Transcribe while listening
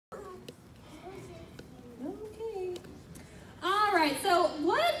right, so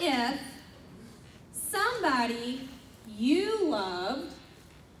what if somebody you loved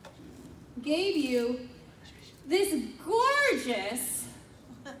gave you this gorgeous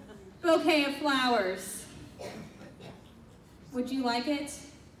bouquet of flowers? Would you like it?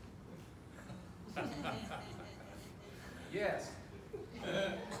 Yes.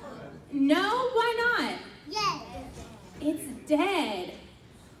 No? Why not? Yes. It's dead.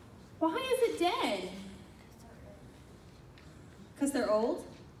 Why is it dead? Because they're old?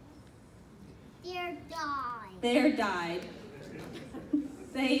 They're died. They're died.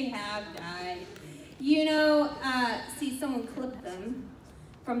 They have died. You know, see, someone clipped them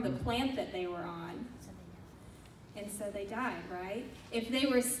from the plant that they were on. And so they died, right? If they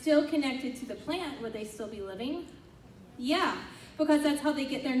were still connected to the plant, would they still be living? Yeah, because that's how they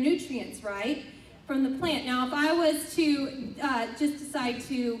get their nutrients, right? From the plant. Now, if I was to just decide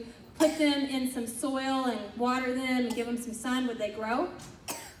to put them in some soil and water them and give them some sun, would they grow?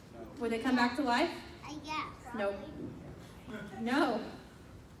 Would they come back to life? Yes. Nope. No.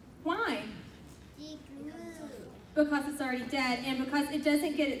 Why? They grew. Because it's already dead, and because it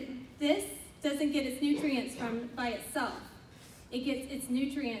doesn't get doesn't get its nutrients from by itself. It gets its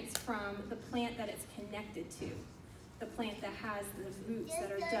nutrients from the plant that it's connected to, the plant that has the roots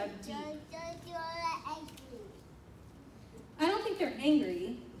that are dug deep. I don't think they're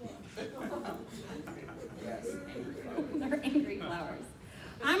angry. Yes. They're angry flowers.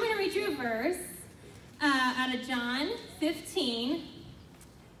 I'm going to read you a verse out of John 15,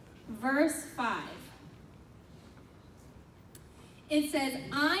 verse 5. It says,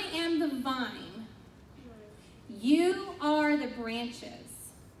 I am the vine, you are the branches.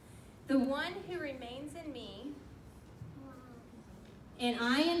 The one who remains in me, and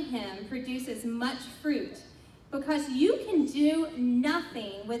I in him, produces much fruit, because you can do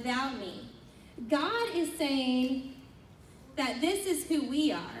nothing without me. God is saying that this is who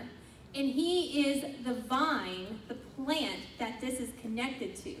we are, and he is the vine, the plant that this is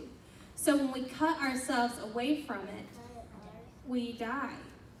connected to. So when we cut ourselves away from it, we die.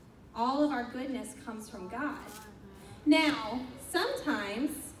 All of our goodness comes from God. Now,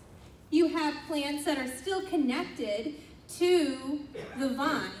 sometimes you have plants that are still connected to the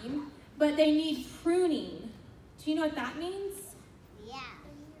vine, but they need pruning. Do you know what that means? Yeah.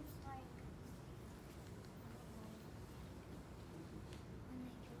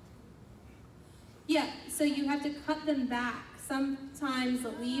 Yeah, so you have to cut them back. Sometimes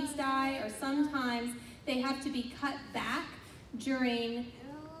the leaves die, or sometimes they have to be cut back during,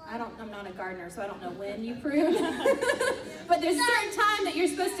 I'm not a gardener, so I don't know when you prune. But there's a certain time that you're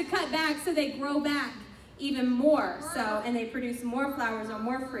supposed to cut back so they grow back even more, so, and they produce more flowers or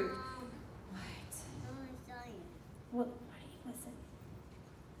more fruit. What? Listen.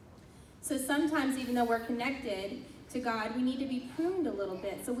 So sometimes, even though we're connected to God, we need to be pruned a little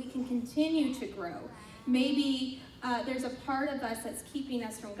bit so we can continue to grow. Maybe there's a part of us that's keeping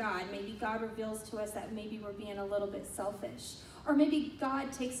us from God. Maybe God reveals to us that maybe we're being a little bit selfish. Or maybe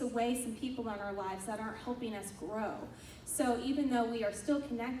God takes away some people in our lives that aren't helping us grow. So even though we are still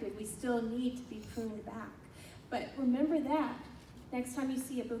connected, we still need to be pruned back. But remember that. Next time you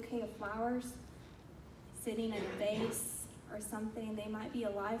see a bouquet of flowers sitting in a vase or something, they might be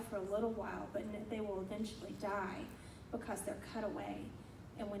alive for a little while, but they will eventually die because they're cut away.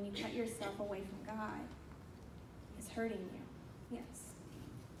 And when you cut yourself away from God, it's hurting you. Yes.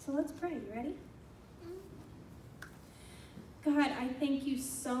 So let's pray. You ready? God, I thank you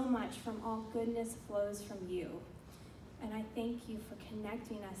so much from all goodness flows from you. And I thank you for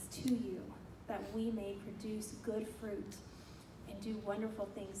connecting us to you, that we may produce good fruit and do wonderful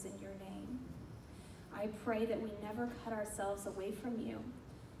things in your name. I pray that we never cut ourselves away from you.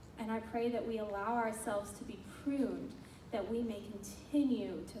 And I pray that we allow ourselves to be pruned, that we may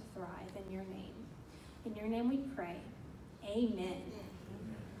continue to thrive in your name. In your name we pray. Amen.